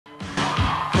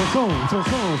Som,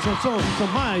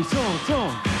 mais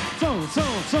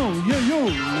som, yo.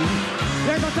 E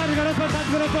aí, boa tarde, garoto,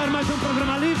 mais um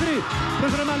Programa Livre.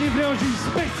 Programa Livre hoje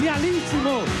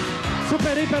especialíssimo,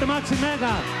 super, hiper, maxi,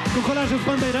 mega, do Colégio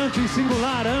Bandeirante,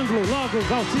 Singular, Anglo,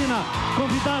 Logos, Alcina,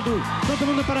 convidado, todo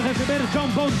mundo para receber Jon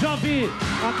Bon Jovi,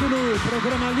 aqui no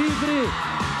Programa Livre,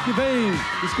 que vem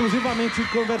exclusivamente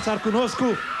conversar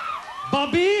conosco.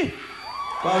 Bobby,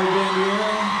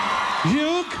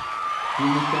 Hugh,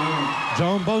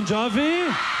 Jon Bon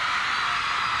Jovi.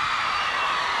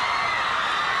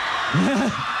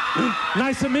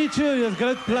 Nice to meet you. It's a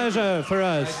great pleasure for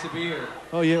us. Nice to be here.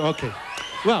 Oh, yeah, okay.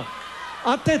 Well,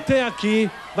 a TT aqui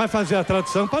vai fazer a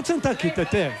tradução. Pode sentar aqui,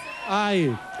 TT.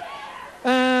 Aí.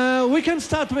 We can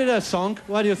start with a song.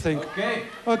 What do you think? Okay.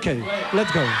 Okay,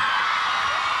 let's go.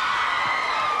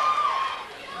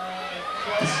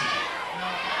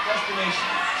 Destination.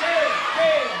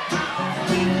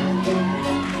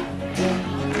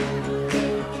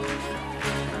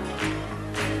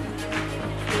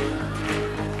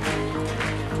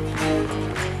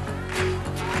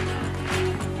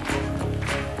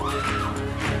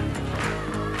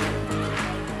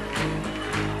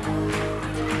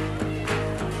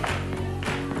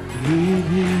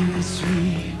 Baby,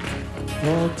 sweet,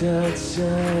 walked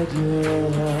outside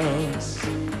your house.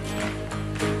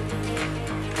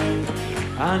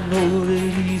 I know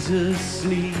that he's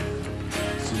asleep,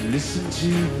 so listen to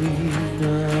me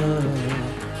now.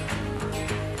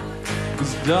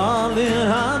 'Cause darling,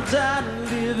 I'm tired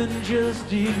of living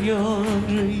just in your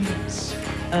dreams.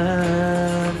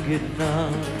 I'm getting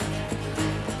on.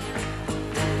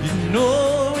 You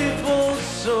know we both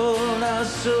sold our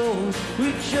souls,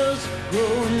 we're just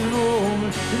growing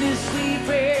old in this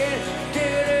sleepy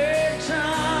dead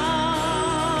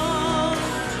town.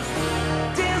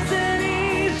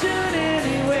 Destination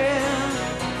anywhere,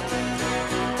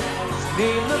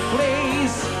 name the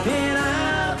place and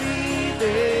I'll be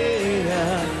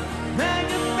there. I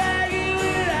can bag you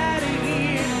out of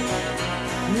here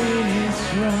when it's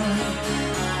right.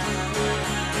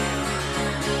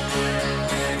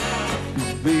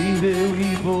 Baby,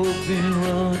 we've both been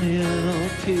running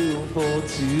uphill for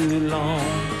too long.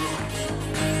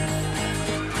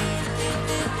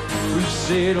 We've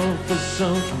settled for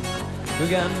something, we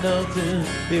got nothing,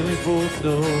 and we both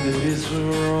know that it's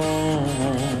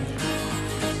wrong.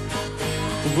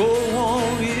 Go on,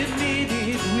 admit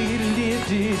it, we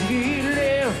lived it, he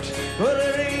left, but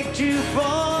it ain't too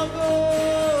far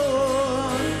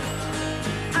gone.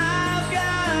 I've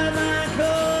got my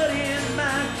coat in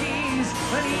my keys,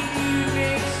 I need you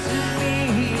next to me.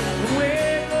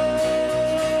 We're going,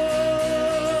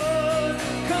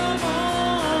 come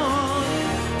on,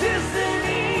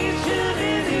 destination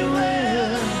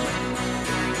anywhere.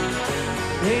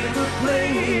 Ain't the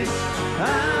place,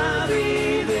 I'll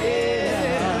be there.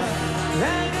 I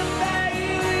can bag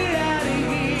you out of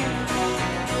here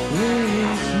when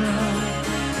it's right.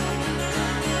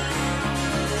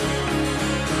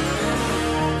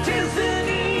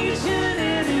 Destination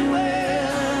anywhere,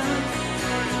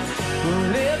 from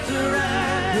left to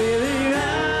right, baby, I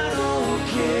don't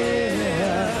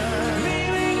care.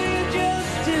 Maybe you just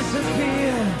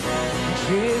disappear,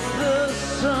 chase the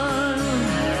sun.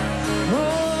 Oh.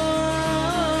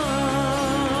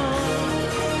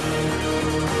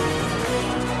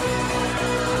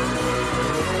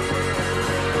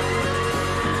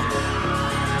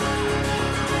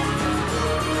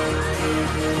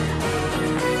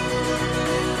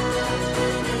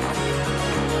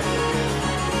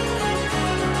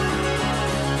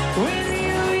 When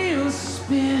your wheels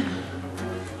spin,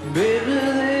 baby,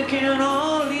 they can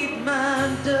all eat my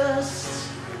dust.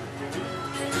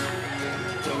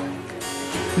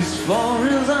 As far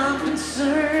as I'm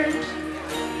concerned,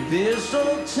 this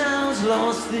old town's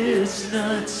lost its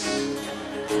nuts.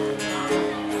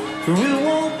 We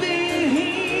won't be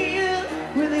here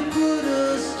when they put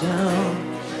us down.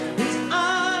 It's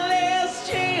our last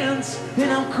chance,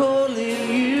 and I'm calling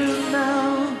you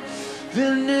now.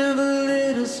 They'll never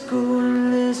let us go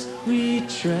unless we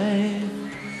try.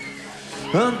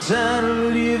 I'm tired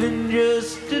of living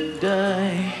just to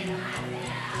die.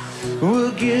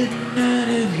 We're getting out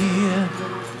of here.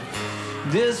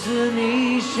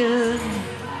 Destination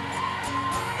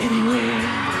anyway.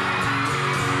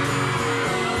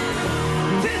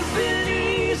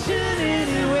 Destination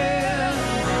anywhere.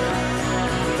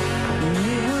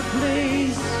 In a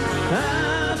place,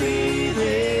 I'll be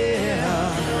there.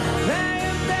 I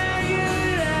am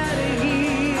begging out of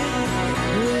here.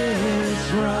 Let's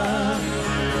run.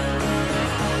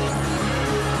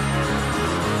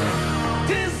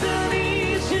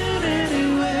 Destination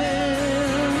anywhere.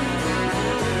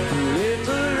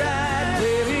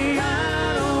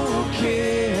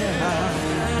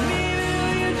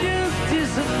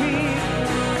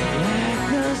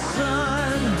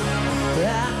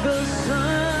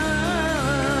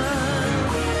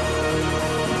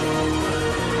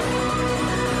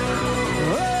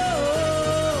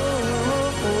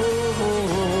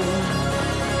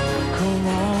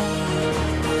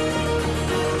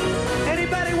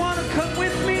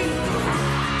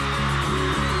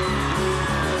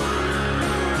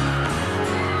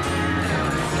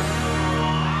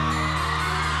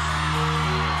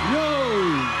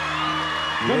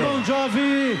 Bon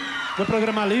Jovi, do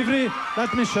Programa Livre.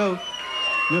 Let me show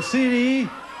your CD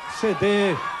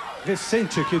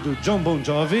recente aqui do Jon Bon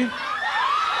Jovi.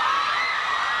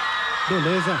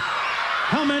 Beleza.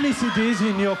 How many CDs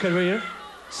in your career?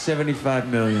 75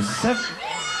 million.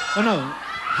 Oh no,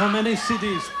 how many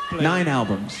CDs played? 9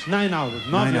 albums. 9 albums,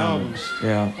 9 albums.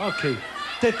 Yeah. Ok.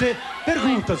 Tete,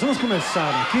 perguntas, vamos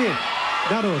começar aqui.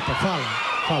 Garota,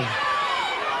 fala.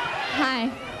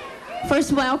 Hi.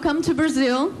 First, welcome to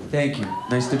Brazil. Thank you.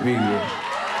 Nice to be here.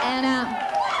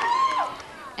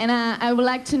 And I would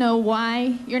like to know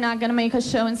why you're not going to make a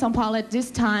show in São Paulo at this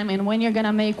time and when you're going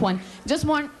to make one. Just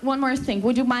one more thing.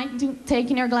 Would you mind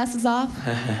taking your glasses off?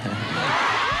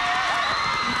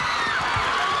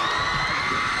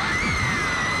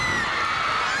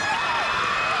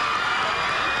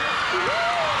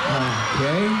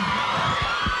 Okay.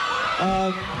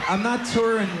 I'm not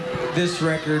touring this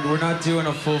record. We're not doing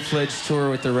a full-fledged tour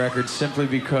with the record simply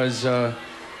because the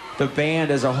band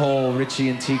as a whole, Richie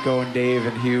and Tico and Dave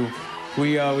and Hugh,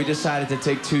 we decided to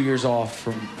take 2 years off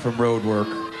from road work.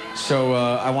 So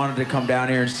I wanted to come down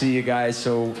here and see you guys.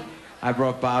 So I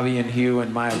brought Bobby and Hugh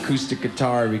and my acoustic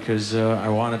guitar because I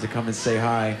wanted to come and say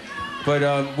hi. But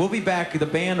we'll be back. The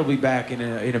band will be back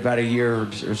in about a year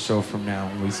or so from now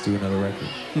when we do another record.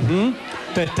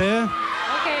 Tete.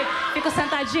 Ok, fico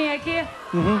sentadinha aqui.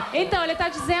 Então, ele está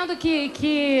dizendo que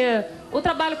o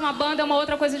trabalho com a banda é uma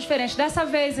outra coisa diferente. Dessa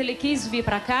vez ele quis vir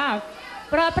para cá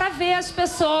para ver as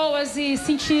pessoas e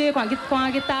sentir com a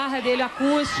guitarra dele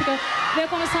acústica, ver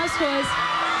como são as coisas.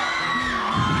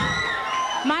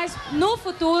 Mas no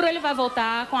futuro ele vai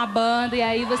voltar com a banda e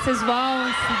aí vocês vão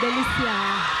se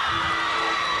deliciar.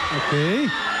 Ok.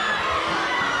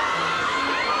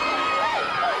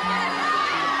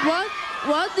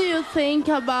 What do you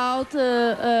think about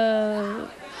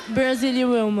Brazilian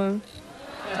woman?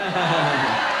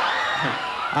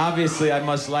 Obviously, I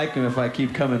must like him if I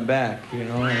keep coming back, you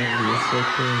know.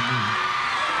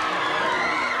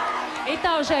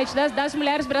 Então, gente, das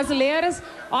mulheres brasileiras,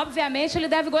 obviamente ele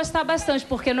deve gostar bastante,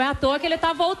 porque não é à toa que ele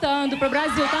está voltando pro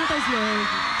Brasil tantas vezes.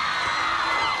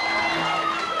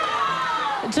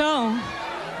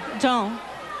 John,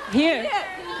 here,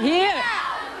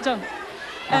 John.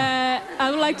 I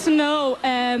would like to know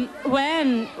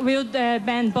when will the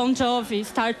band Bon Jovi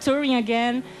start touring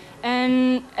again,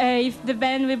 and if the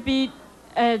band will be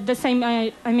the same.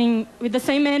 I mean, with the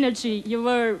same energy you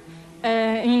were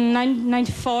in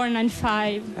 94,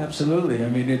 95. Absolutely. I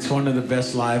mean, it's one of the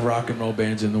best live rock and roll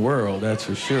bands in the world. That's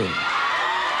for sure.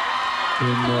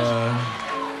 And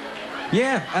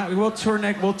yeah, we'll tour in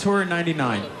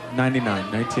 1999.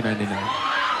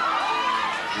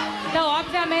 Então,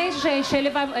 obviamente, gente,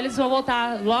 eles vão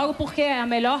voltar logo porque é a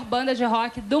melhor banda de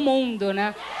rock do mundo,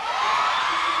 né?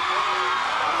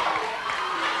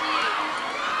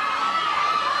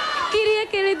 Queria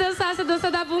que ele dançasse a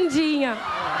dança da bundinha.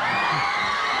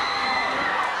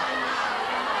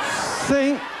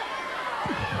 Sem...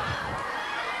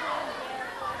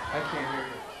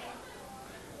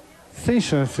 Sem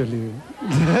chance ali.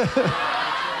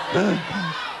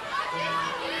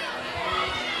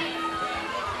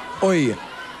 Oi,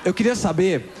 eu queria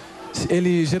saber,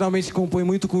 ele geralmente compõe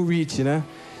muito com o Rich, né?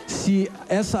 Se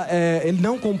ele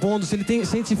não compondo, se ele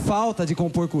sente falta de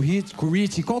compor com o Rich,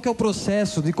 qual que é o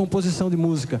processo de composição de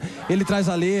música? Ele traz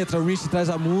a letra, o Rich traz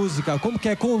a música, como que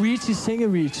é com o Rich e sem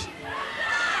o Rich?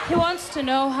 He wants to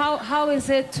know how is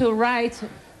it to write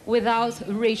without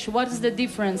Rich? What is the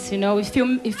difference, you know, if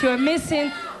you're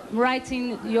missing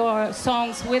writing your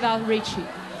songs without Richie?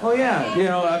 Oh yeah, you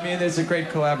know, I mean, there's a great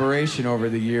collaboration over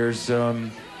the years,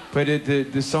 but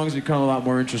the songs become a lot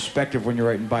more introspective when you're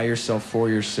writing by yourself for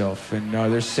yourself. And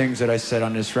there's things that I said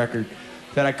on this record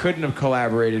that I couldn't have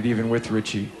collaborated even with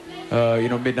Richie. You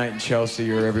know, Midnight in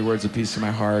Chelsea or Every Word's a Piece of My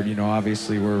Heart. You know,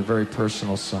 obviously were very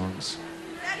personal songs.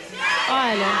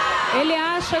 Olha, ele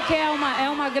acha que é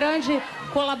uma grande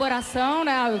colaboração,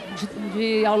 né,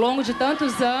 ao longo de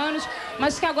tantos anos,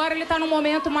 mas que agora ele está num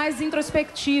momento mais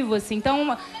introspectivo, assim.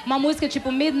 Então, uma música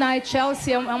tipo Midnight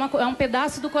Chelsea é um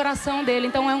pedaço do coração dele.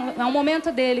 Então, é um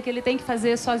momento dele que ele tem que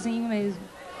fazer sozinho mesmo.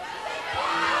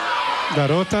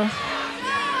 Garota.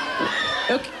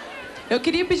 Eu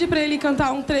queria pedir para ele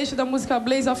cantar um trecho da música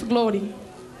Blaze of Glory.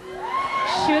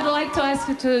 She would like to ask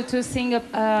you to sing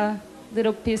a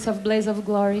little piece of Blaze of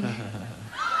Glory.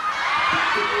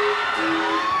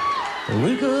 I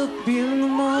wake up in the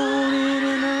morning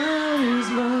and out is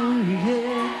my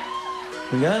head.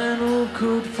 I got an old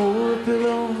coat for a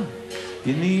pillow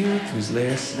in the earth was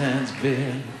last night's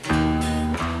bed.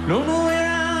 Don't know where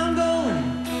I'm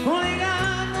going, only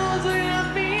God knows where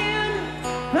I've been.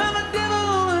 I'm a devil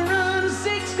on a run, a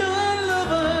six-gun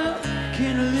lover,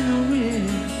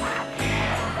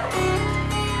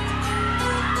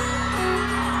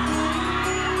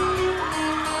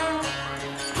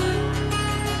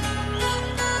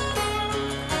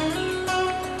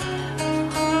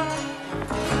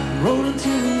 hold into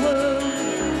the world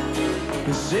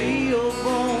and say you're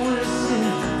born to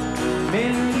sin.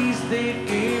 Man, at least they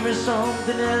gave me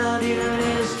something that I didn't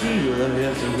ask you. I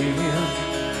have to win.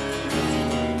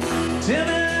 Tell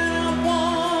me that I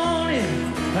want it.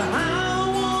 I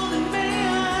want it,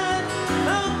 man.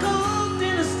 I'm cold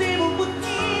in a stable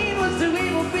booking. What's the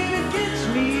evil, baby? Catch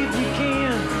me if you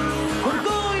can. I'm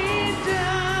going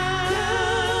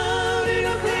down in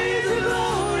a place of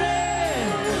glory.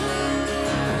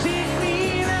 Take me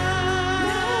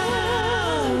down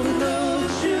to know the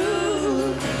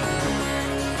truth.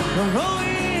 I'm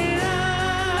going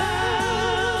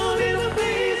down in a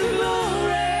place of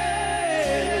glory.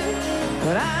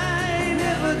 But I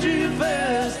never drew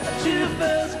first, I drew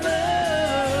first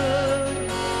blood.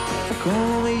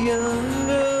 Call me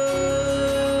younger.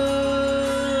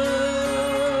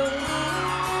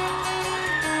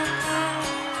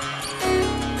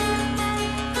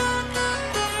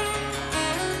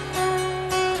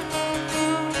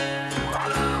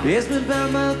 Ask me about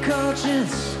my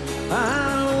conscience,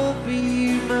 I'll open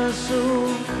you my soul.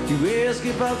 You ask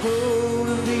if I grow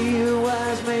to be a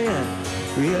wise man,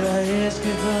 will I ask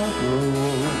if I grow?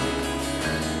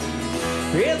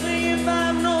 Ask me if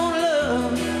I've known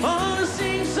love, or to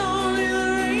sing songs in the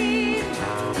rain.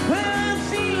 Well, I've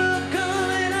seen love come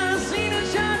and I've seen it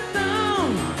shot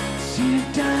down, seen it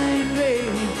die in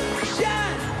vain,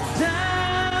 shot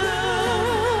down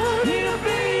in a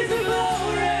blaze of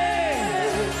glory.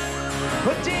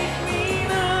 But take me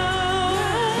now,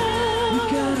 you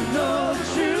gotta know the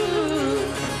truth.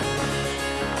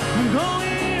 I'm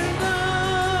going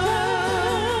down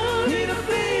in a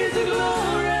blaze of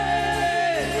glory.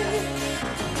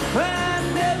 I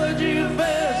never drew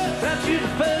first, I drew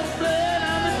the first blood.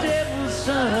 I'm the devil's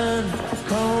son,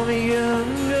 call me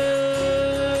younger.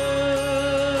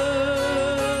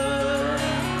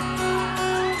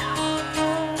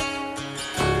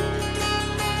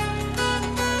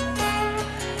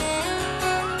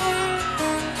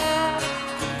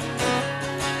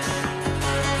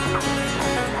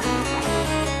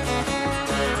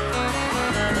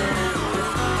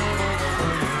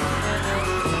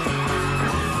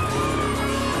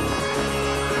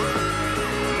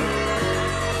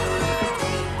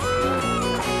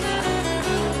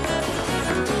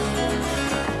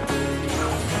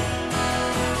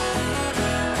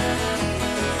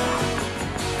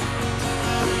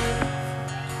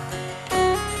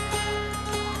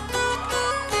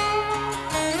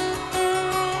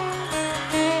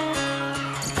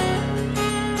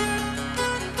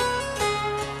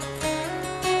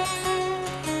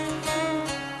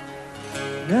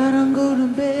 Now I'm going to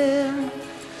bed,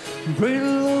 pray the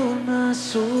Lord my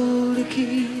soul to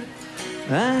keep.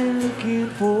 I ain't looking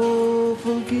for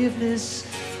forgiveness,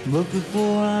 but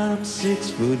before I'm 6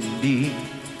 foot deep,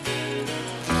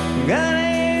 gotta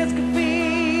ask a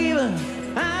favor,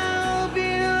 I hope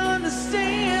you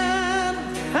understand.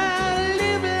 I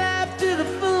live life to the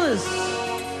fullest,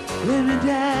 let me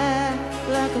die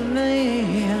like a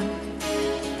man,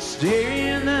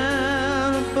 staring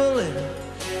at a bullet.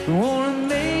 I wanna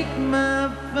make my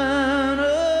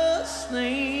final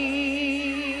stand.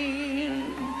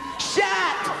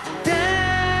 Shot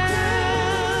down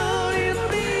in the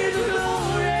blaze of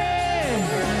glory.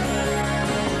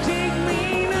 Take me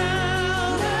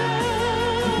now,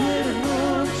 better know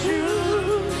the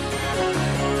truth.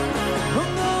 I'm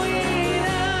going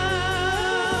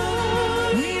down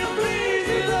in the blaze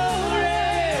of glory.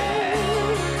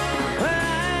 I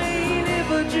ain't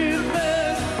never drew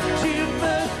first, drew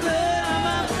first blood. I'm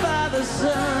my father's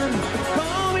son.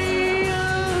 Call me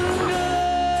younger.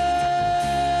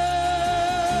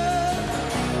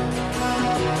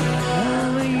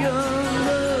 I'm a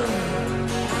younger.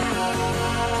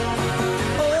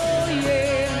 Oh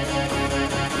yeah.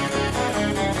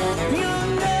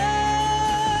 Younger.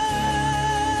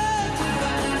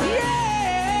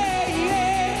 Yeah,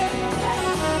 yeah.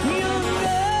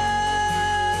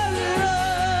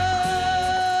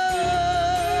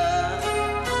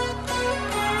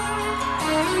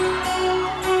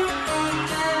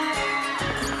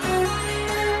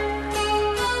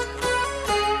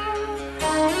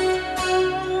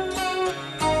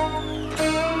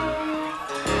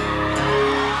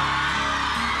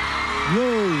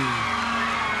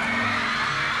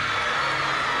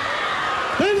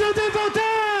 Bem-vindo de volta!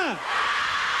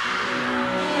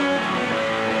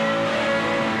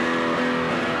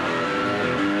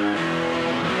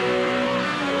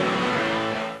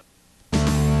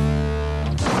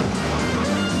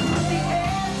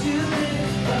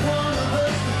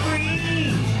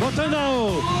 Voltando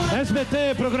ao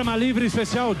SBT, Programa Livre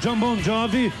especial Jon Bon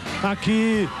Jovi,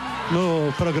 aqui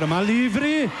no Programa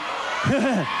Livre.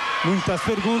 Muitas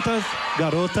perguntas,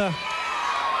 garota.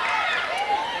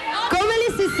 Como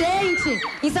ele se sente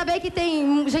em saber que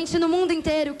tem gente no mundo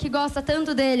inteiro que gosta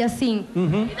tanto dele assim?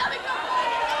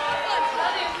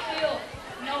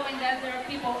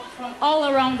 All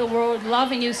around the world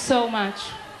loving you so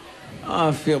much.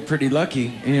 I feel pretty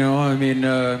lucky, you know. I mean,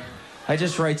 I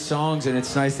just write songs, and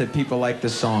it's nice that people like the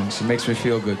songs. It makes me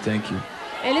feel good. Thank you.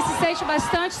 Ele se sente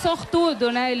bastante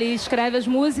sortudo, né? Ele escreve as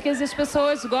músicas e as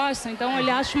pessoas gostam, então ele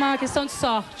acha uma questão de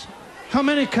sorte. How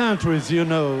many countries you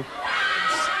know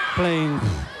playing?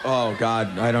 Oh,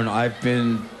 God, I don't know. I've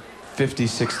been 50,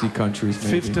 60 countries,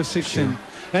 maybe. 50, 60. Sure.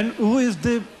 And who is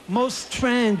the most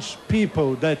strange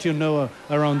people that you know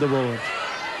around the world?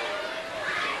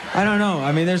 I don't know.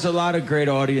 I mean, there's a lot of great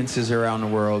audiences around the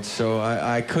world, so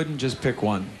I couldn't just pick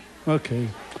one. Ok.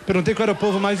 Perguntei qual era o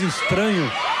povo mais estranho.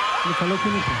 Ele falou que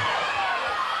não tem.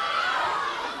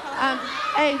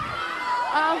 Hey,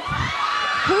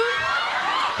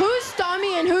 who's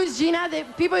Tommy and who's Gina, the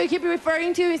people you keep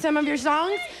referring to in some of your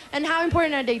songs, and how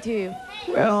important are they to you?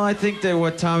 Well, I think that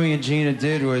what Tommy and Gina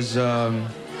did was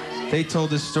they told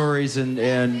the stories and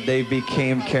they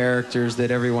became characters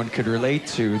that everyone could relate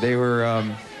to. They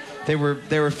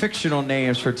were fictional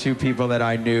names for two people that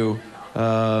I knew,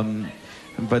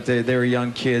 but they were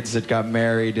young kids that got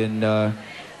married and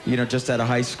you know, just out of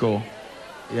high school,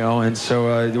 you know, and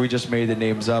so we just made the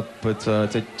names up, but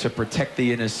to protect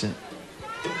the innocent.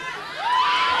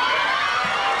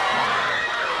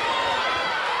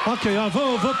 Ok, ó,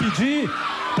 vou pedir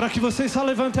para que vocês só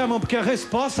levantem a mão, porque a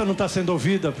resposta não está sendo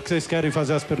ouvida, porque vocês querem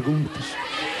fazer as perguntas.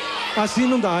 Assim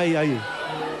não dá, aí. I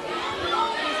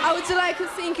would like to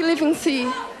sing Living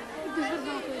Sea.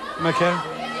 Como é que é?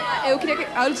 I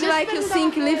would like to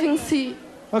sing Living Sea.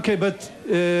 Ok, but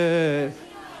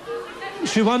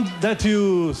she wants that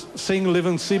you sing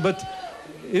Living Sea, but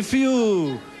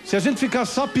se a gente ficar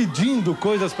só pedindo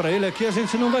coisas para ele aqui, a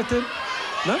gente não vai ter,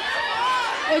 né?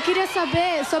 Eu queria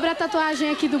saber sobre a tatuagem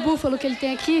aqui do búfalo que ele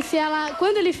tem aqui,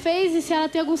 quando ele fez e se ela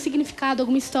tem algum significado,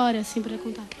 alguma história assim para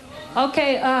contar.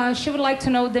 Okay, she would like to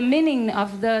know the meaning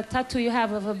of the tattoo you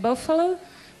have of a buffalo.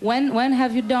 When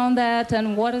have you done that,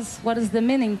 and what is the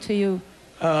meaning to you?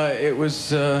 It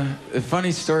was a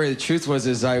funny story. The truth was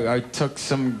I took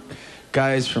some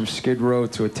guys from Skid Row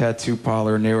to a tattoo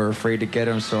parlor, and they were afraid to get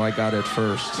him, so I got it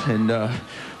first. And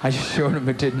I just showed them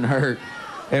it didn't hurt.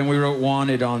 And we wrote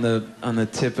 "Wanted" on the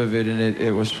tip of it, and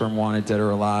it was from Wanted, Dead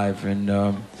or Alive. And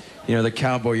you know, the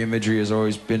cowboy imagery has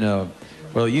always been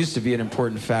it used to be an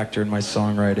important factor in my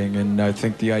songwriting. And I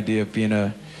think the idea of being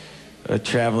a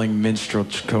traveling minstrel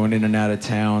going in and out of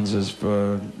towns is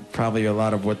probably a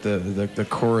lot of what the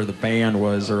core of the band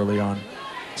was early on.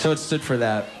 So it stood for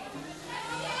that.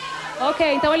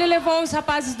 Ok, então ele levou os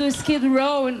rapazes do Skid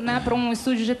Row, né, para um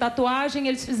estúdio de tatuagem.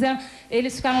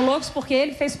 Eles ficaram loucos porque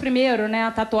ele fez primeiro, né, a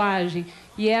tatuagem.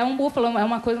 E é um búfalo, é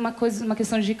uma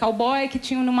questão de cowboy que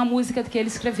tinha numa música que ele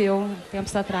escreveu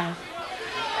tempos atrás.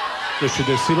 Deixa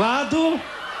desse lado.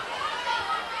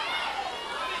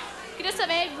 Queria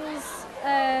saber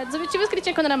dos objetivos que ele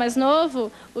tinha quando era mais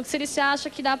novo, o que você acha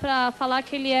que dá para falar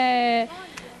que ele é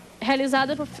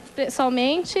realizado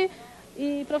pessoalmente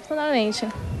e profissionalmente?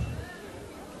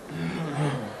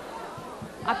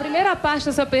 A primeira parte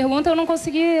dessa pergunta eu não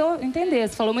consegui entender,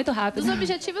 você falou muito rápido. Dos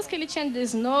objetivos que ele tinha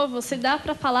desde novo, se dá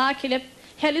para falar que ele é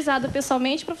realizado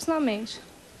pessoalmente e profissionalmente?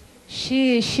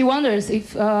 She wonders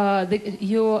if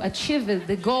you achieved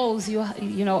the goals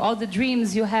you know, all the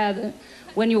dreams you had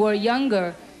when you were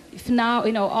younger. If now,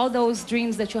 you know, all those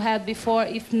dreams that you had before,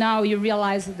 if now you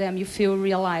realize them, you feel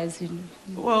realized.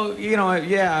 Well, you know,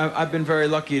 yeah, I've been very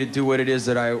lucky to do what it is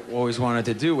that I always wanted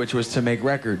to do, which was to make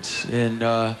records. And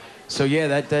so,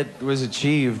 yeah, that was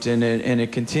achieved, and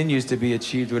it continues to be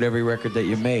achieved with every record that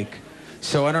you make.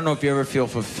 So I don't know if you ever feel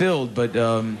fulfilled, but,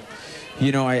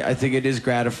 you know, I think it is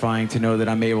gratifying to know that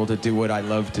I'm able to do what I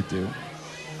love to do.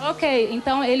 Ok,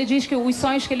 então ele diz que os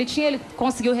sonhos que ele tinha, ele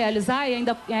conseguiu realizar e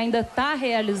ainda está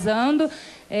realizando.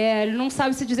 Ele não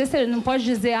sabe se dizer, ele não pode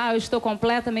dizer, eu estou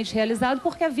completamente realizado,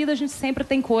 porque a vida a gente sempre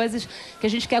tem coisas que a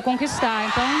gente quer conquistar.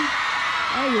 Então,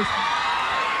 é isso.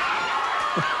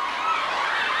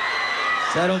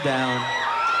 Settle down.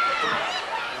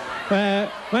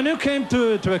 When you came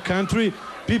to a country,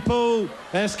 people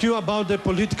ask you about the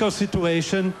political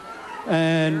situation,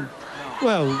 and,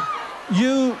 well,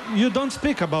 you don't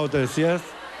speak about this, yes?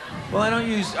 Well, I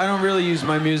don't really use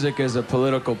my music as a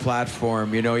political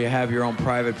platform. You know, you have your own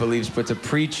private beliefs, but to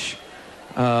preach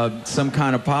some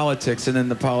kind of politics, and then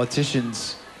the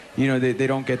politicians, you know, they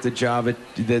don't get the job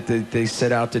that they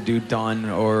set out to do done,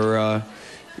 or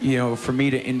you know, for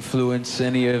me to influence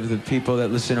any of the people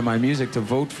that listen to my music to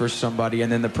vote for somebody,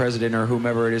 and then the president or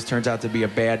whomever it is turns out to be a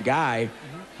bad guy,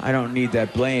 I don't need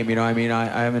that blame. You know, I mean,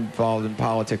 I'm involved in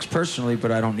politics personally,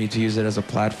 but I don't need to use it as a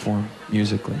platform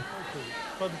musically.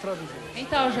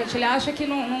 Então, gente, ele acha que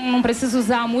não precisa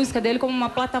usar a música dele como uma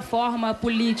plataforma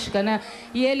política, né?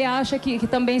 E ele acha que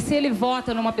também, se ele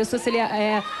vota numa pessoa, se ele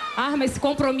arma esse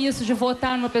compromisso de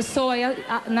votar numa pessoa, e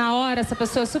na hora essa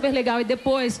pessoa é super legal, e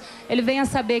depois ele vem a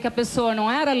saber que a pessoa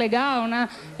não era legal, né?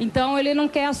 Então ele não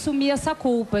quer assumir essa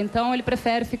culpa, então ele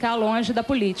prefere ficar longe da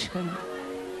política, né?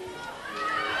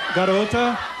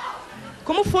 Garota.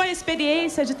 Como foi a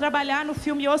experiência de trabalhar no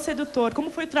filme O Sedutor?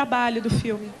 Como foi o trabalho do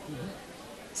filme?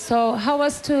 So, how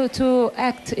was to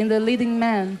act in The Leading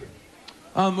Man?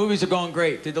 Movies are going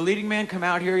great. Did The Leading Man come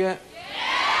out here yet?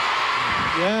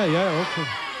 Yeah, okay.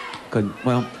 Good.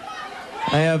 Well,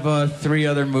 I have 3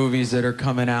 other movies that are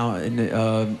coming out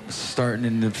starting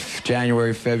in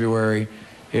January, February,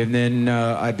 and then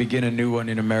I begin a new one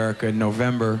in America in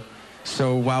November.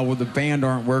 So while the band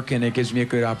aren't working, it gives me a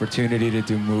good opportunity to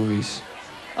do movies.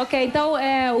 Ok, então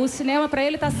o cinema para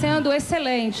ele está sendo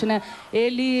excelente, né?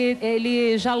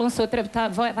 Ele já lançou,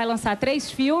 vai lançar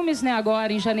 3 filmes, né?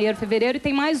 Agora em janeiro, fevereiro, e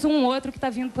tem mais um outro que está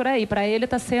vindo por aí. Para ele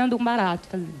está sendo um barato.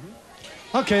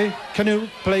 Okay, can you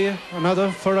play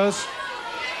another for us?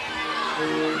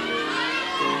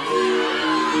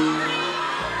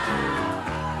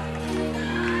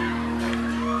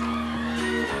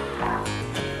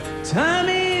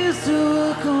 Tommy used to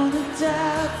work on the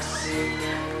docks.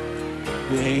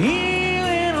 He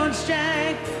went on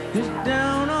strike. He's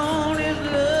down on his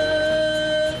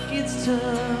luck. It's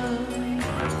tough.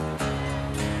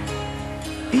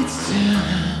 It's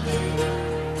tough.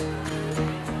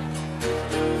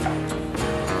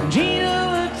 Gina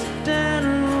works down the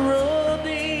road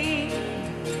day,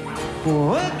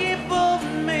 working for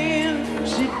the man.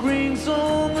 She brings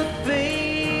home the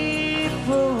pay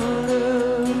for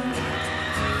her.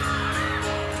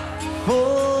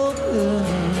 For her.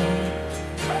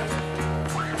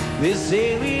 They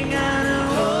say we gotta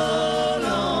hold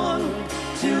on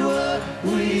to what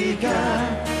we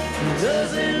got. It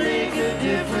doesn't make a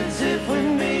difference if we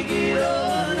make it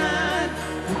or not.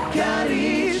 We got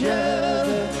each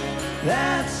other,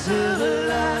 that's a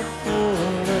lot for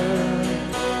us.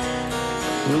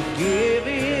 We'll give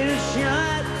it a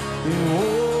shot and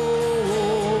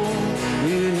hold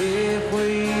it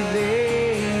halfway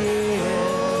there.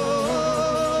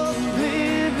 Oh,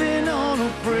 living on a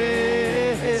prayer.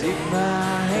 Take my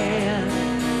hand,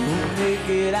 we'll make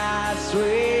it, I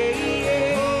swear.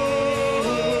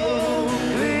 Oh,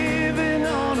 living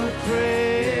on a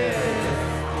prayer.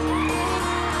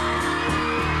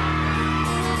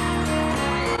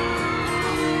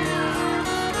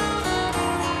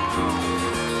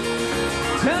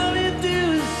 Tell me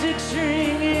through the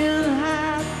 6-string in the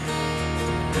high.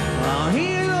 I'll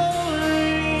hear all the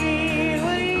rain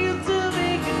when you used to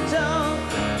make it tough.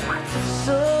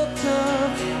 So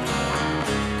tough.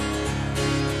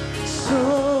 So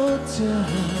tough.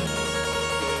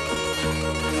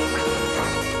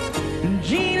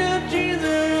 Gina, she's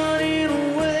running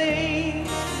away.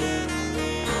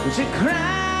 She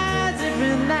cries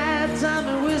every night, time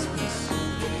and whispers,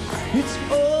 it's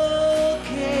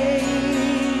okay.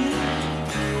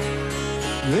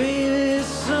 Maybe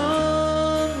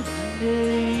someday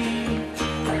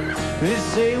they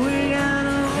say we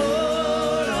gotta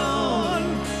hold on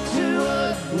to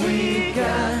what we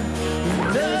got.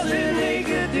 It doesn't make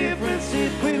a difference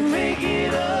if we make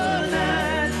it or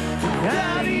not. We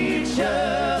got each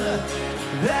other,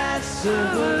 that's a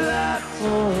lot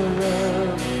for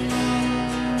love.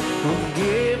 We'll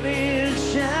give it a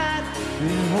shot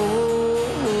and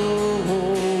hold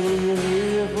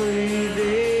every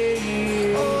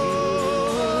day.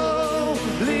 Oh,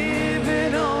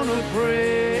 living on a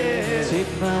prayer.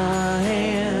 Take my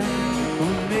hand,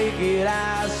 we'll make it,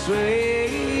 I swear.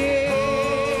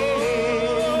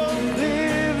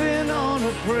 Living on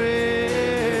a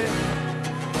prayer.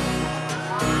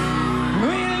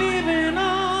 We're living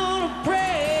on a prayer.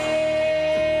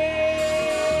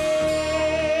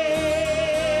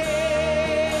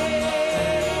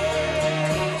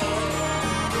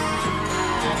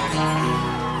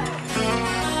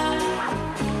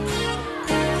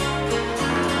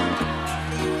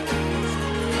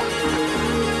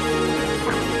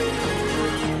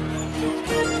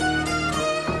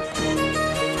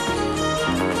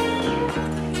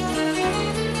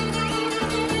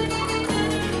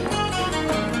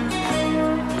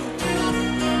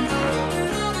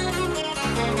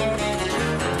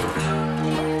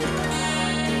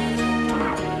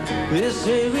 They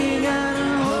say we gotta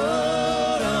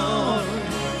hold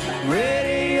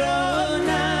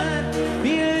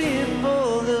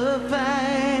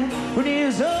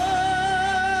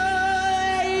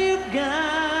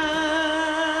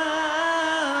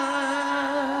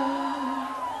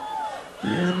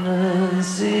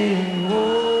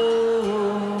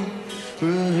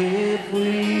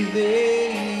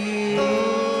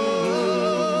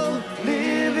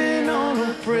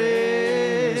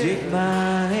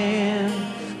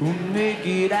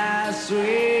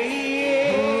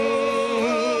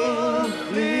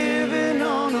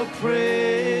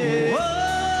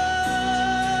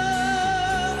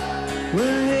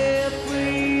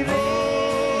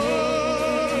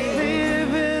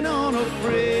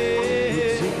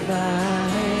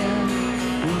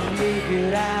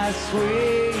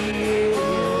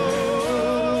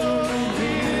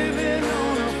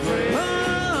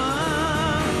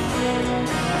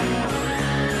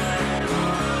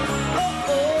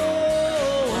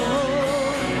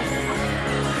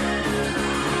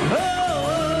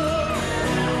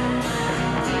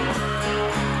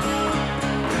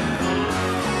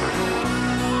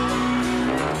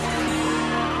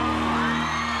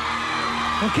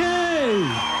Ok!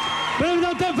 Prêmio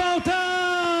não tem volta!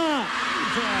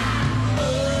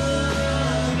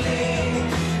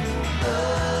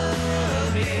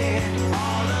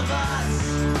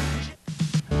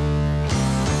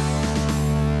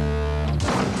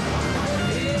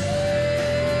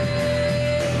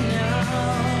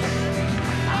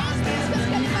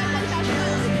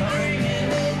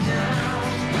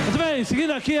 Muito bem,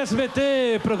 seguindo aqui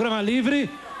SBT Programa Livre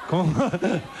com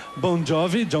Bon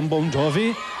Jovi, Jon Bon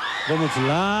Jovi. Vamos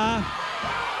lá.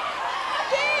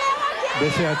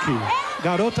 Descer aqui.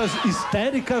 Garotas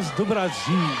histéricas do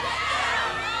Brasil.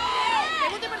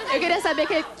 Eu queria saber o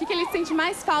que ele sente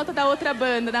mais falta da outra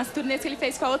banda, nas turnês que ele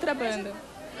fez com a outra banda.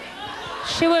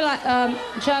 She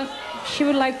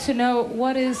would like to know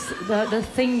what is the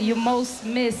thing you most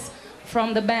miss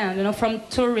from the band, you know, from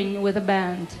touring with a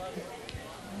band.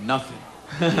 Nothing.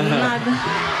 Nada.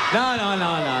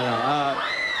 No.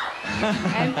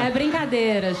 É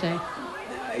brincadeira, gente.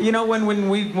 You know, when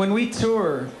we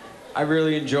tour, I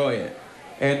really enjoy it.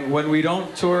 And when we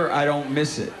don't tour, I don't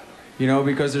miss it. You know,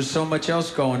 because there's so much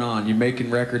else going on. You're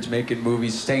making records, making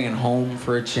movies, staying home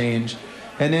for a change.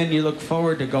 And then you look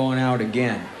forward to going out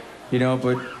again. You know,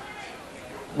 but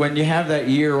when you have that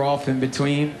year off in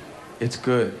between, it's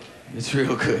good. It's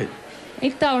real good.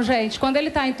 Então, gente, quando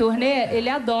ele tá em turnê, ele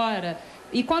adora.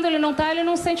 E quando ele não tá, ele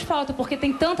não sente falta, porque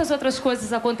tem tantas outras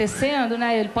coisas acontecendo,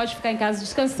 né? Ele pode ficar em casa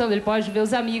descansando, ele pode ver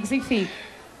os amigos, enfim.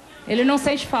 Ele não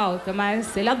sente falta,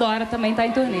 mas ele adora também estar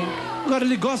em turnê. Agora,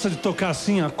 ele gosta de tocar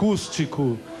assim,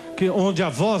 acústico, onde a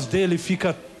voz dele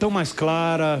fica tão mais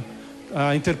clara,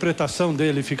 a interpretação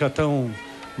dele fica tão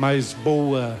mais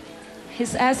boa.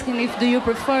 He's asking if do you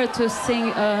prefer to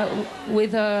sing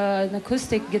with an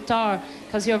acoustic guitar,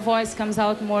 because your voice comes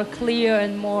out more clear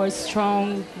and more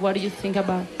strong. What do you think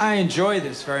about? I enjoy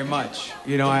this very much.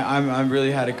 You know, I'm really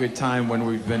had a good time when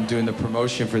we've been doing the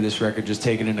promotion for this record, just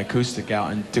taking an acoustic out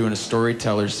and doing a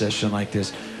storyteller session like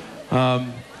this.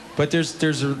 But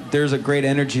there's a great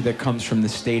energy that comes from the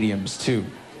stadiums too.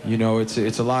 You know,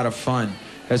 it's a lot of fun.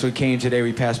 As we came today,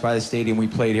 we passed by the stadium we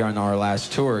played here on our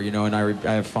last tour, you know, and I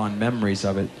have fond memories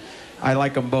of it. I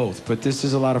like them both, but this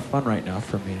is a lot of fun right now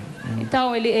for me.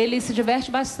 Então, ele se diverte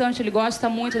bastante, ele gosta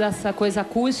muito dessa coisa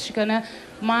acústica, né?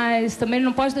 Mas também ele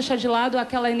não pode deixar de lado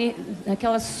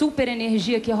aquela super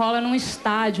energia que rola num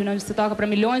estádio, né? Onde você toca para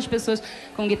milhões de pessoas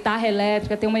com guitarra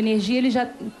elétrica, tem uma energia, ele já,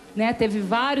 né, teve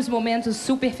vários momentos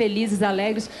super felizes,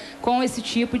 alegres com esse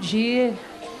tipo de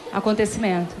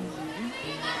acontecimento.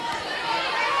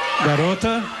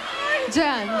 Garota.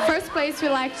 Jon, first place we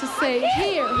like to say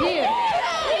here.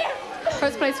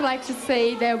 First place we like to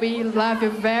say that we love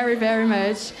you very, very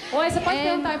much. Oi, você pode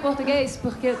perguntar em português?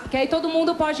 Porque aí todo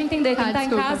mundo pode entender, quem tá em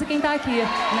casa e quem tá aqui,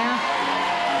 né?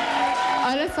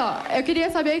 Olha só, eu queria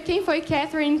saber quem foi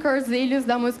Catherine Corzilius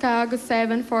da música August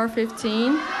 7,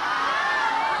 415.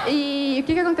 E o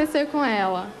que aconteceu com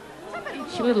ela?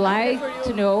 She would like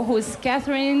to know who's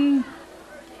Catherine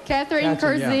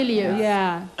Corzilius.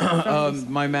 Yeah.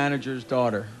 My manager's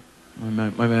daughter.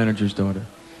 My manager's daughter.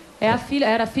 Era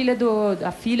a filha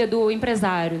do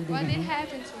empresário. What did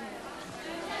happen to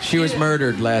her? She was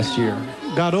murdered last year.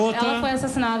 Garota. Ela foi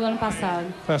assassinada ano passado.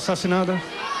 Foi assassinada.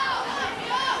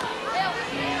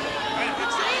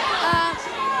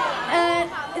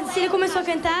 Se ele começou a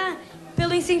cantar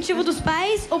pelo incentivo dos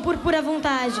pais ou por pura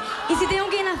vontade? E se tem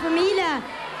alguém na família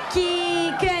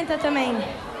que canta também?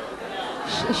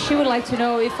 She would like to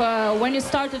know if when you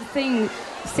started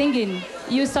singing,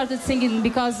 you started singing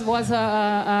because it was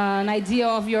an idea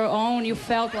of your own, you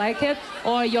felt like it,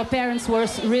 or your parents were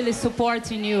really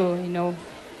supporting you, you know?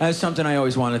 That's something I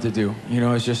always wanted to do. You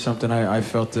know, it's just something I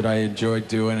felt that I enjoyed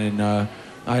doing, and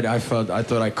I thought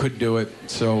I could do it,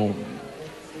 so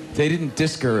they didn't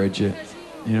discourage it,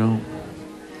 you know?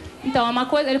 Então,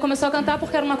 ele começou a cantar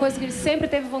porque era uma coisa que ele sempre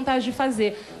teve vontade de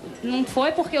fazer. Não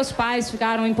foi porque os pais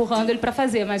ficaram empurrando ele para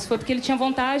fazer, mas foi porque ele tinha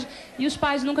vontade e os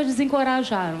pais nunca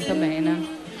desencorajaram também, né?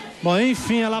 Bom,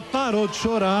 enfim, ela parou de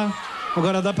chorar.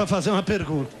 Agora dá para fazer uma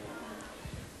pergunta.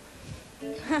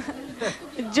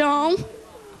 Jon,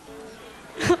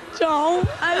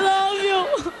 I love you.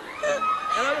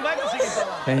 Ela não vai conseguir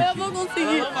falar. Eu vou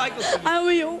conseguir. Ela não vai conseguir. I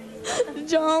will.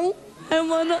 Jon, I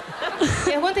wanna...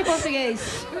 Pergunta em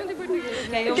português.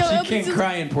 She can't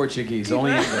cry in Portuguese,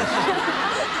 only English.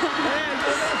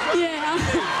 Yeah.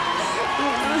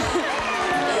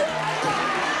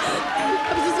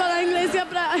 Eu preciso falar inglês que é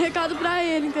recado pra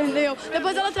ele, entendeu?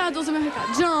 Depois ela traduz o meu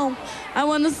recado. Jon, I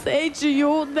want to say to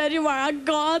you that you are a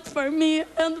God for me,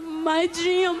 and my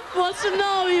dream was to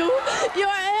know you. You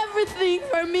are everything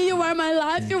for me. You are my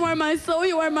life, you are my soul,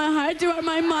 you are my heart, you are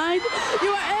my mind.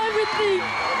 You are everything.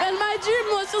 And my dear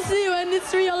much to see you, and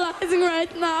it's realizing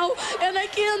right now, and I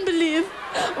can't believe.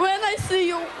 When I see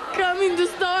you come in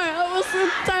this door, I was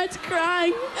start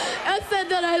crying. I said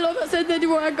that I love, I said that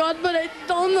you are God, but I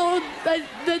don't know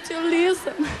that you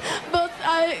listen. But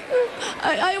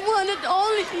I wanted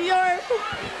only your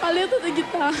paleta de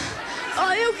guitarra.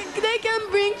 Oh, they can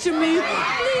bring to me,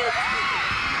 please.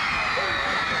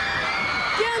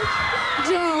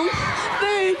 John,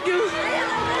 thank you.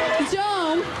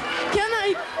 John, can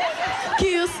I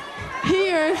kiss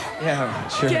here? Yeah,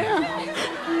 sure. Yeah.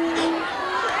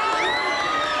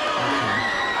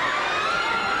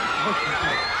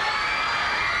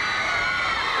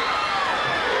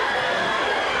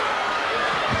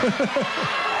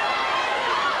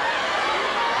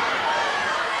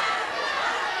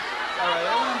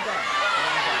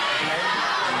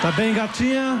 Tá bem,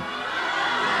 gatinha?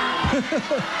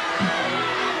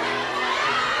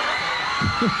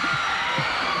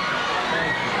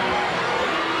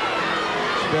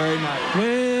 Very nice.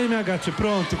 Vem, minha gatinha.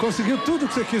 Pronto, conseguiu tudo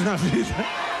que você quis na vida.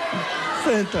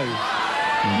 Senta aí.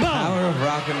 Power of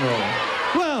rock and roll.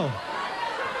 Well,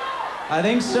 I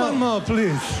think so. One more,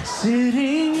 please.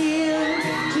 Sitting here,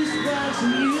 just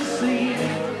watching you sleep.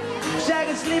 Wish I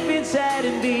could sleep inside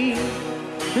and be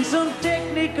in some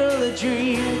technicolor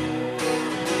dream.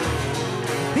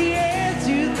 The air's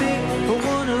too thick for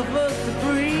one of us to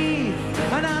breathe,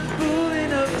 and I'm fool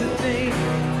enough to think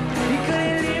you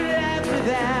couldn't live life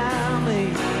without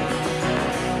me.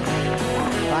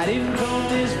 I didn't come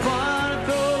this far to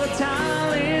throw the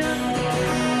towel in.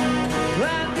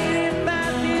 I didn't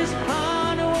find this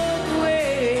hard to walk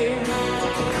away.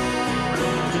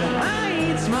 I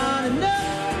ain't smart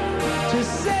enough to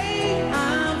say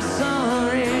I'm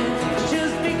sorry,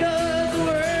 just because the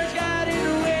words got in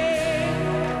the way.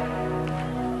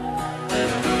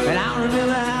 And I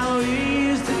remember how it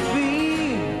used to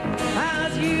be. How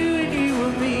it's you and you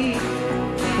and me.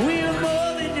 We were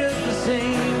more than just the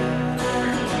same.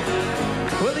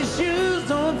 Well, the shoes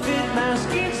don't fit, my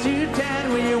skin's too tight.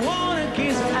 When you wanna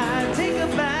kiss, I take a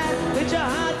bite. Let your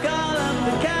heart call up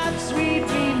the cops, sweet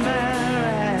be my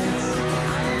rights.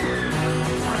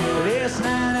 Last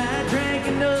night I drank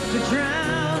enough to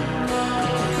drown.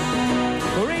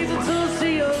 Raise a toast to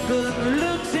your good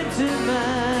looks into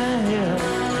my head.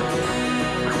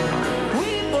 We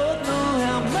both know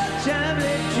how much I've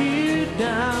let you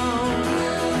down.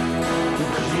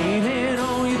 But Janie,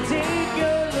 don't you take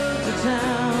your love to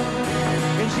town.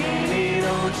 And Janie,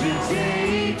 don't you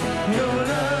take your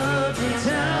love to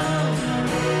town.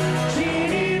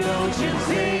 Janie, don't you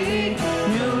take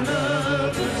your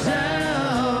love to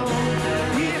town.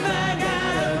 If I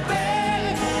gotta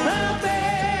beg, I'll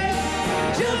beg,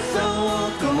 just don't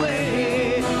walk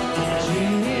away.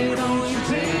 Janie, don't you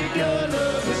take your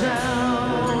love to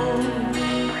town.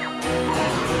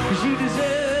 'Cause you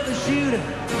deserve a shooter,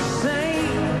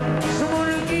 same, someone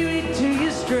who'll give it to you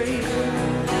straight,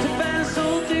 to find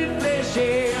soul through flesh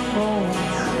and bones.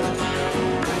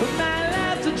 But my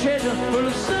life's a treasure full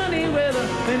of sunny weather,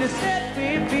 and it's set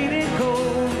me feeling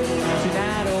cold.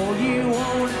 Tonight all you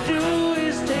want to do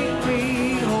is take me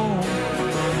home.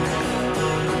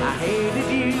 I hated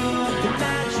you the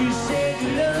night you said you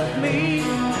loved me,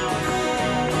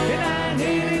 and I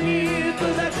hated you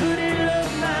 'cause I couldn't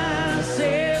love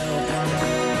myself.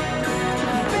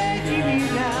 Begging you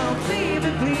now, baby,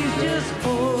 please just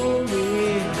hold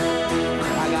me.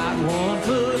 I got one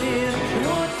foot in and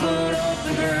one foot off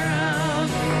the ground.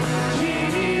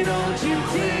 Janie, don't you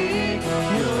take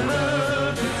your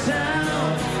love to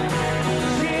town.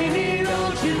 Janie,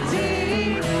 don't you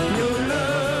take your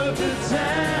love to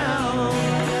town.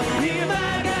 If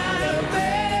I gotta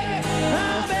beg,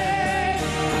 I'll beg,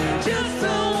 just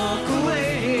don't walk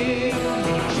away.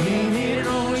 Janie,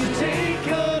 don't you take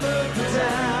your love to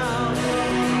town.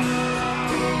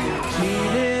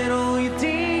 Janie, don't you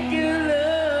take your love.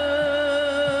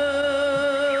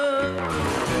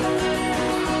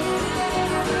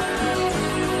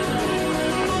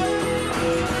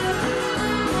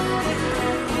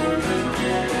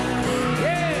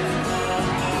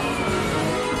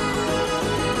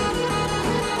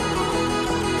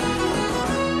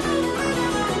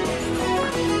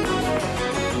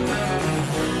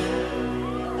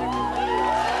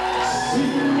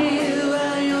 Sitting here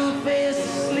while you're fast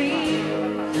asleep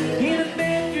in a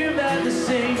bedroom by the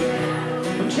sink,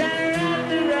 I'm trying to write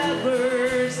the right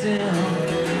words down.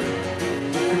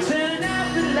 Turn out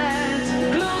the lights,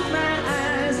 close my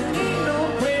eyes, ain't no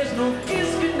prayers, no kiss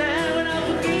goodnight. When I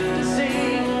forget to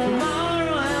sing,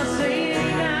 tomorrow I'll say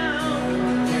it now.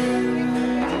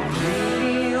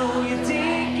 Janie, don't you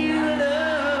take your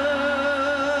love.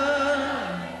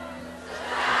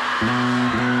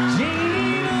 Janie,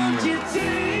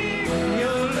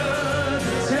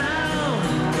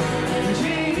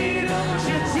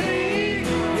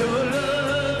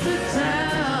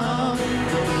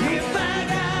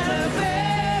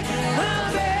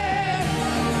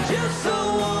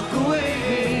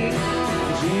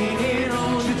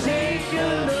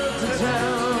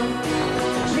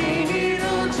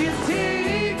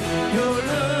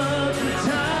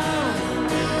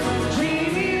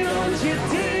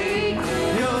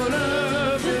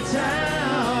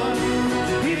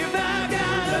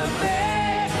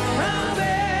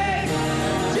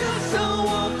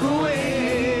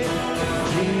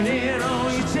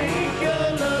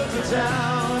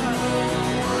 sound.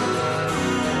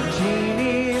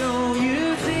 Janie, don't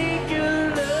you think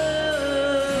your love?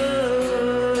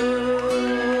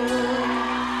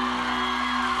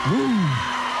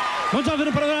 Bon Jovi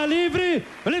no Programa Livre.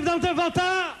 O Livre não tem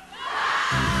volta.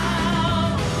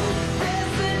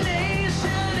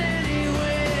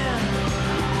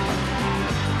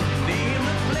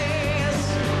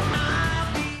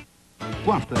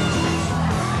 Quarta.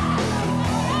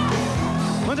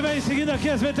 Muito bem, seguindo aqui,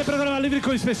 SBT Programa Livre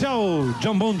com o especial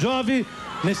Jon Bon Jovi.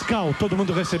 Nescau, todo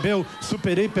mundo recebeu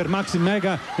Super, Hiper, Maxi,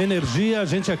 Mega Energia. A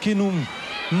gente aqui num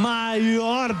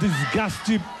maior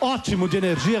desgaste ótimo de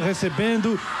energia,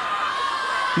 recebendo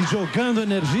e jogando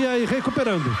energia e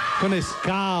recuperando. Com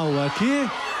Nescau aqui,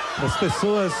 para as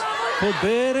pessoas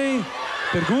poderem...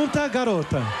 Pergunta,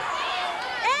 garota.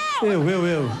 Eu.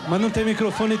 Mas não tem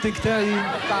microfone, tem que ter aí.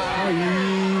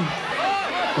 Aí.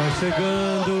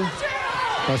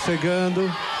 Tá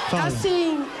chegando. Fala.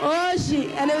 Assim,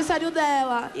 hoje é aniversário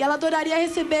dela e ela adoraria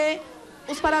receber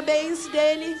os parabéns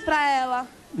dele pra ela.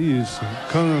 Isso.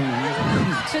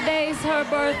 Today is her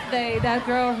birthday. That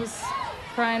girl who's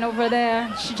crying over there.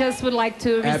 She just would like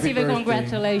to receive a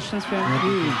congratulations from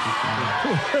you.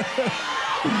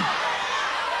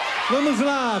 Vamos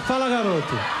lá, fala,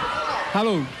 garoto.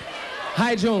 Hello.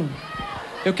 Hi, John.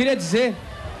 Eu queria dizer,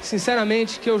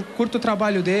 sinceramente, que eu curto o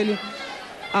trabalho dele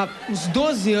há uns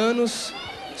 12 anos.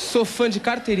 Sou fã de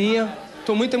carteirinha.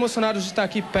 Estou muito emocionado de estar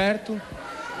aqui perto.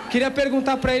 Queria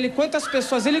perguntar para ele quantas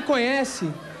pessoas ele conhece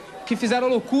que fizeram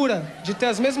loucura de ter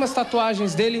as mesmas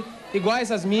tatuagens dele,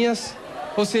 iguais às minhas,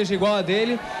 ou seja, igual a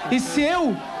dele. E se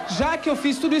eu, já que eu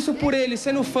fiz tudo isso por ele,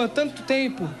 sendo fã tanto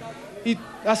tempo, e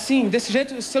assim, desse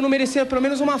jeito, se eu não merecia pelo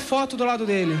menos uma foto do lado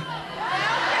dele.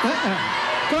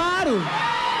 Claro!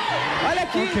 Olha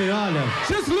aqui! Ok, olha.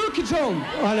 Just look, John!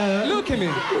 Olha. Look at me!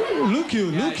 Look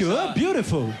you. Oh,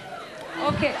 beautiful!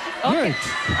 Okay. Great.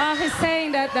 He's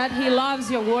saying that he loves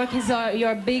your work. He's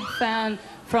your big fan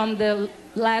from the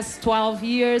last 12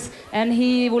 years, and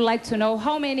he would like to know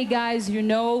how many guys you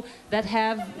know that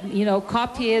have,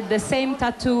 copied the same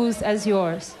tattoos as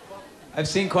yours. I've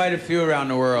seen quite a few around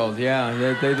the world, yeah.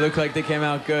 They look like they came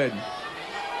out good.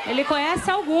 Ele conhece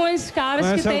alguns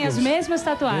caras que têm as mesmas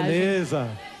tatuagens. Beleza.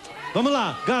 Vamos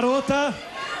lá, garota.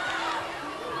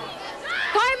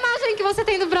 Qual a imagem que você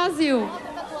tem do Brasil?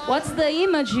 What's the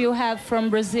image you have from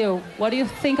Brazil? What do you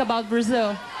think about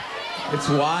Brazil? It's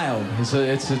wild.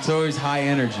 It's always high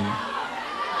energy.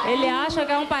 Ele acha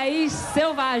que é um país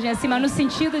selvagem, assim, mas no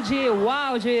sentido de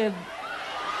uau, de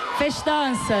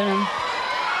festança. Né?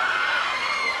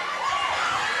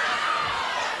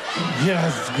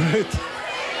 Yes, great.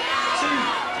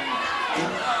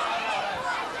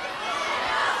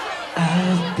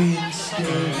 I've been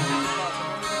staring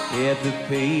at the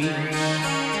page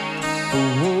for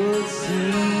what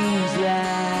seems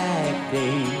like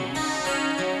days.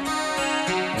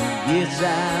 I guess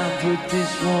I'll put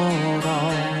this one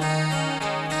on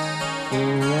for a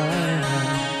while.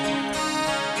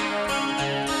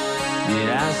 Did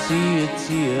I see a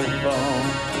tear fall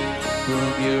from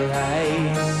your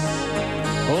eyes?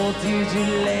 Or did you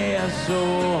laugh so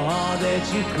hard that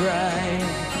you cried?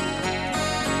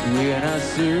 When I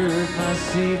served my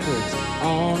secrets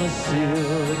on a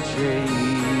silver tray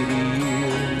to you.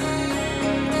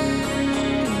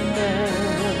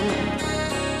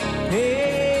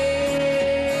 Hey,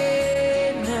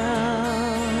 now,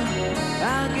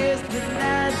 I guess the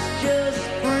night's just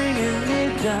bringing me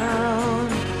down.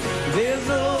 There's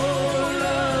no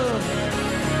love,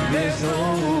 there's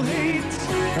no hate.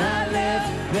 I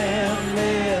left them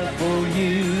there for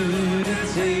you to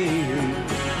take.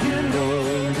 You know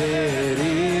that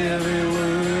every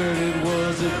word, it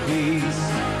was a piece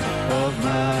of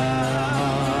my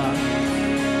heart.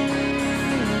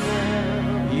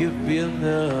 You feel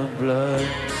the blood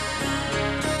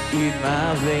in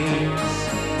my veins.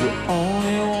 The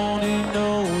only one who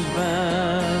knows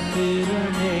my middle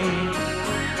name.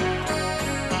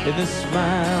 And the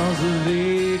smiles of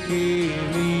they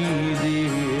came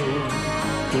easier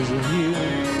 'cause of you.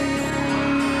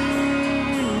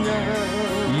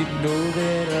 You know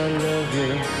that I love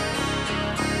you,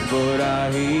 but I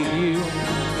hate you,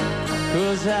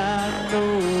 'cause I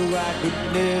know I could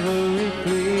never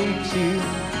replace you.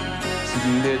 So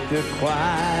let the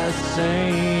choir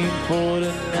sing for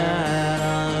the night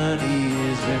on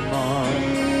easy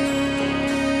morning.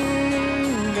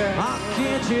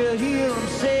 Can't you hear them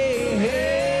say,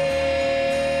 hey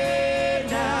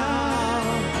now?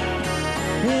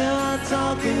 Am I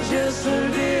talking just a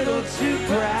little too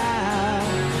proud?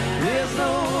 There's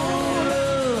no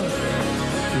love,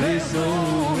 there's no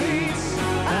hate.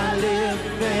 I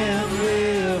left them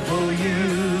there for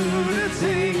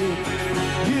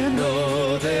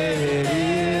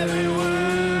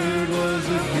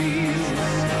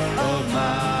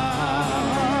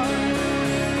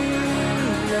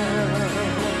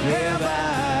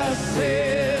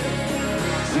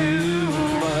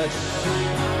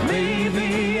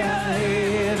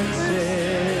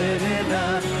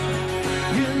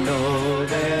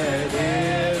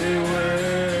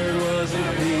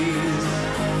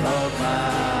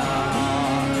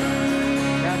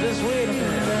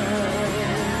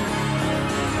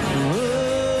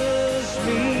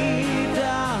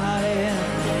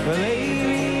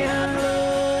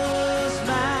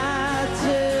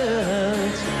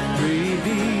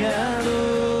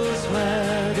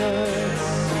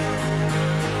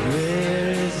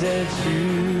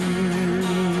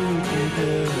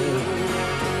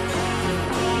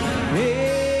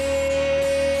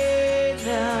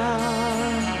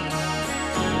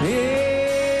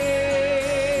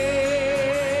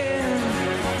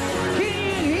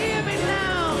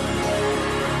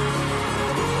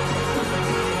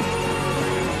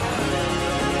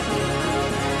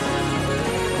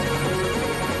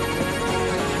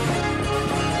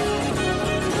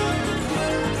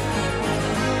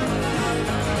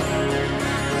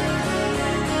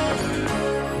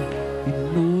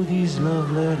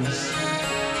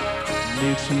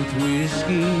with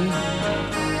whiskey.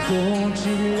 Won't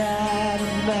you light a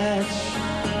match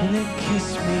and then kiss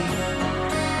me?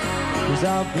 'Cause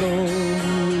I'll blow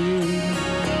away,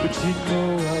 but you know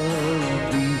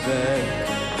I'll be back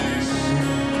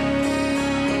soon.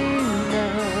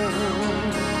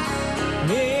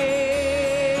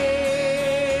 Hey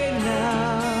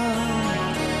now,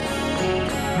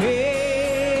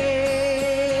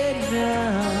 hey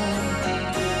now,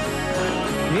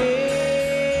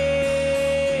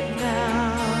 hey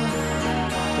now.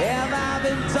 Have I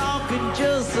been talking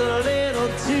just a little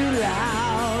too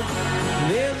loud?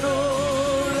 There's no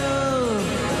love,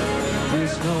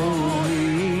 there's no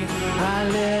way. I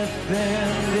left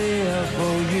them there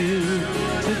for you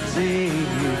to take.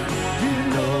 You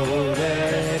know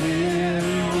that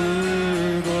every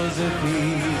word was a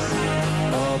piece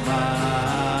of my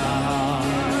heart.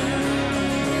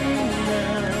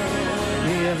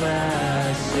 If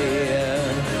I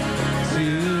said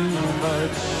too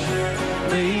much,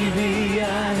 maybe I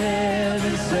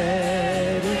haven't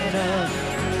said enough.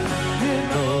 You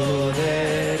know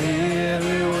that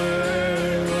every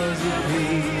word was a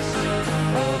piece of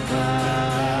my heart.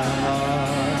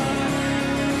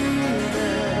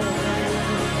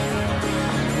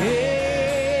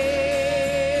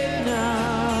 Hey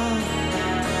now,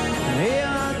 hey,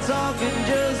 I'm talking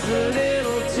just a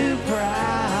little too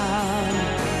proud.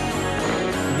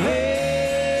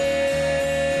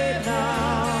 Hey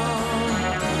now,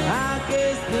 I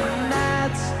guess the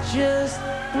night's just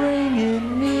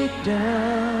bringing me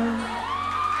down.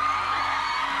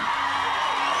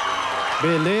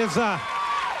 Beleza.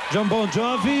 Jon Bon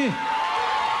Jovi.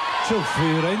 Deixa eu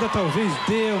ver, ainda talvez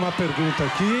dê uma pergunta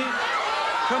aqui.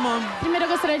 Come on. Primeiro eu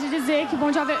gostaria de dizer que o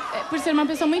Bon Jovi, por ser uma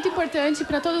pessoa muito importante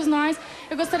para todos nós,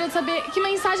 eu gostaria de saber que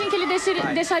mensagem que ele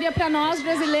deixaria para nós,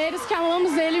 brasileiros, que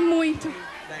amamos ele muito.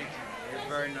 Thank you. You're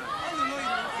very nice.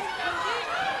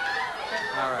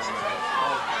 All right.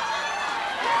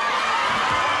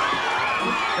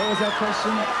 What was that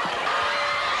question?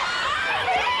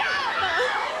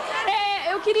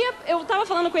 Eu tava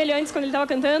falando com ele antes, quando ele tava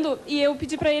cantando, e eu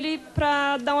pedi pra ele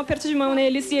pra dar um aperto de mão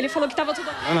neles, e ele falou que tava tudo...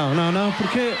 Não,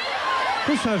 porque...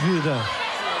 Puxa vida.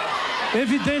 É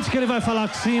evidente que ele vai falar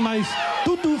que sim, mas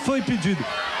tudo foi pedido.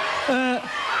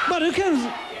 But you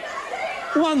can...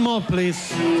 One more,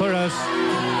 please, for us.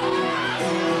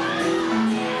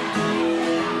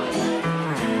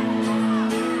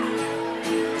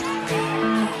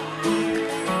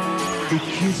 The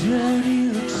kids round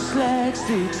here look just like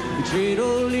sticks. We trade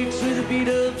old licks with a beat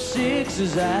up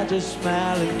sixes. I just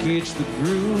smile and catch the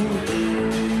groove.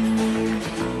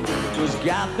 Was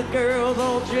got the girls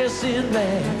all dressed in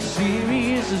black,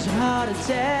 serious as heart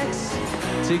attacks.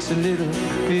 Takes a little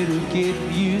bit of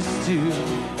getting used to.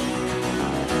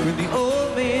 When the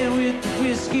old man with the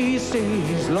whiskey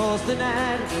stays, lost the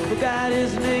night, forgot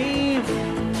his name.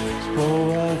 His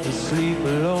poor wife asleep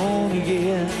alone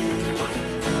again.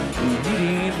 It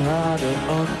ain't hard to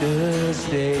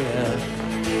understand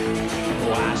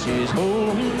why she's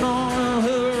holding on to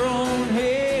her own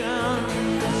hand.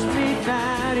 It's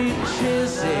midnight in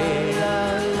Chelsea,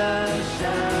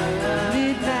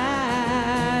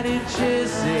 midnight in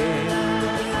Chelsea.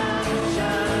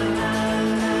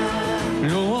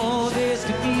 No one's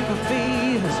asking me for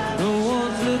favors, no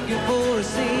one's looking for a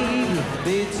savior.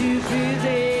 They're too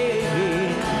busy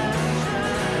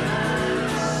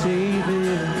saving me.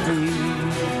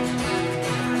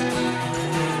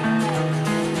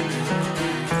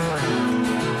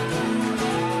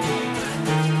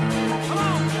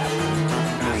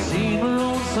 I seen a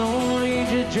lonesome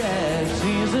ranger drive,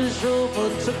 sees the chauffeur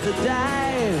took the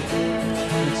dive,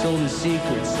 and told his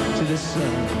secrets to the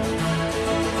sun.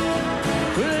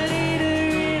 Well, later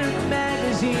in a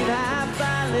magazine, I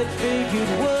finally figured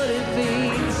what it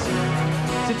means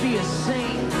to be a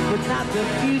saint, but not the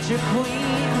future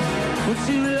queen. When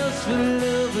two lustful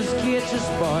lovers catch a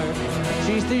spark,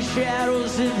 chase their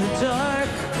shadows in the dark.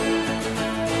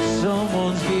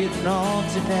 Someone's getting on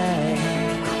tonight.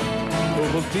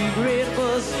 Over a big red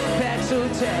bus, packed so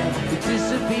tight, it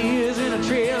disappears in a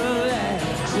trail of light.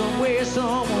 Somewhere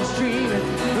someone's dreaming,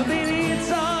 but maybe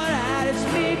it's alright. It's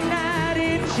midnight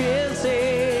in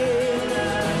Chelsea,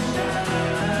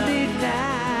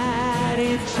 midnight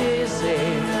in Chelsea.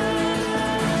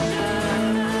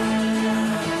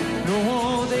 No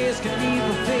one's asking me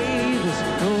for favors,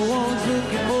 no one's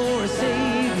looking for a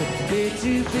savior. They're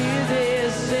too busy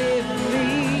saving me.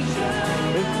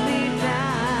 It's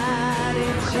midnight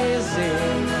in Chelsea,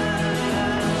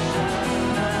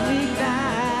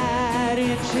 midnight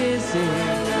in Chelsea.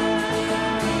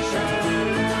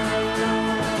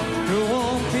 No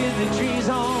one pinned the trees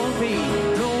on me,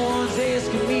 no one's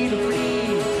asking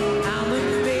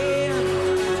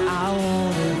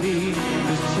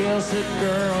dulcet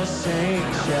girl sing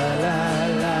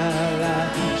sha-la-la-la,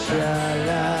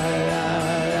 sha-la-la-la,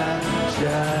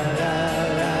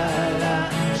 sha-la-la-la,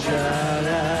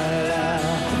 sha-la-la,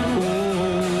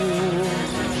 ooh,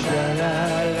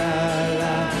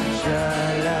 sha-la-la-la,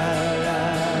 sha-la-la-la,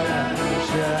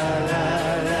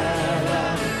 sha-la-la-la,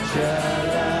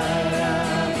 sha-la-la,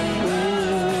 ooh.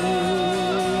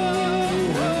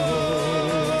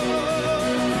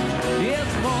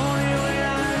 It's morning when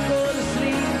I go to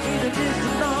sleep, in the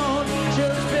distant dawn,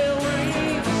 church bell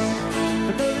rings,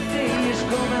 another day is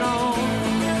coming on.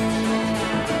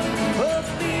 Oh,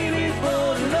 baby, for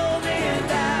the lonely and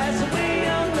dies, the way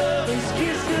young lovers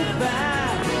kiss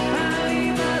goodbye. I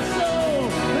leave my soul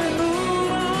and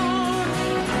move on.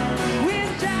 When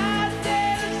God's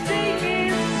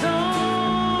devastating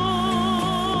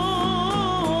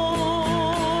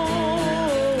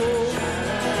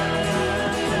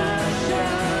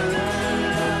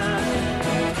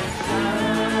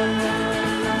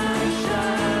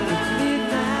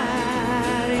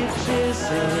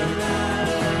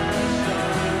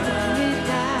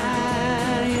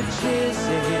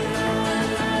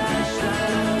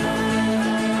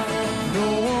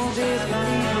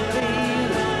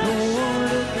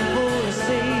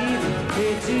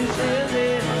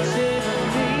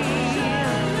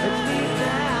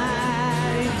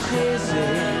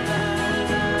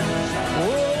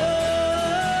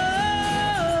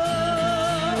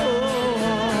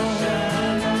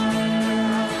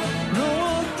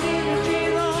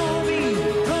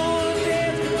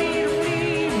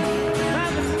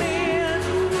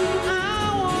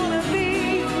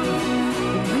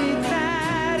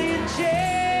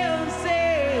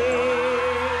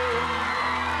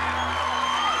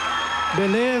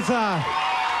Beleza?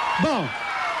 Bom,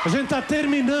 a gente tá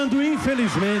terminando,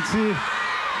 infelizmente.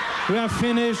 We are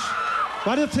finished.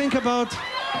 What do you think about?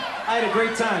 I had a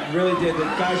great time, really did. The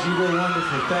guys, you were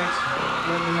wonderful. Thanks.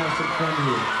 Let me have some fun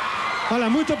here. Olha,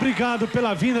 muito obrigado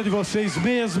pela vinda de vocês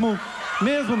mesmo.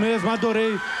 Mesmo,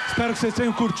 adorei. Espero que vocês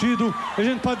tenham curtido. A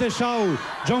gente pode deixar o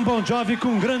Jon Bon Jovi com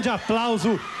um grande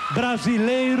aplauso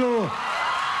brasileiro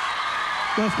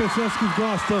das pessoas que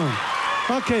gostam.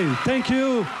 Ok, thank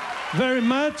you very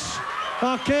much.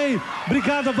 Ok,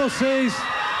 obrigado a vocês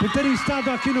por terem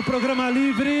estado aqui no Programa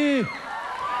Livre.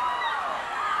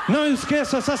 Não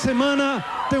esqueça, essa semana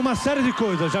tem uma série de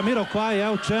coisas. Jamiroquai,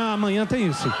 El Chan, amanhã tem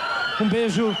isso. Um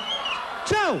beijo.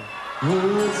 Tchau!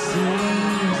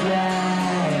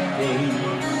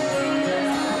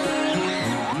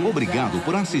 Obrigado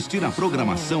por assistir à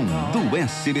programação do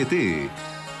SBT.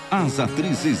 As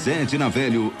atrizes Edna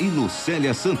Velho e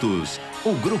Lucélia Santos,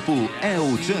 o grupo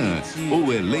El Chan,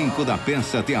 o elenco da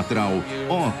peça teatral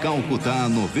O Calcutá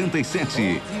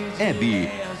 97, Hebe,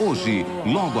 hoje,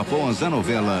 logo após a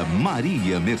novela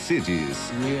Maria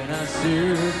Mercedes. When I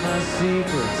serve my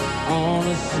secrets on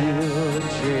a silver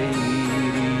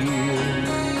tray.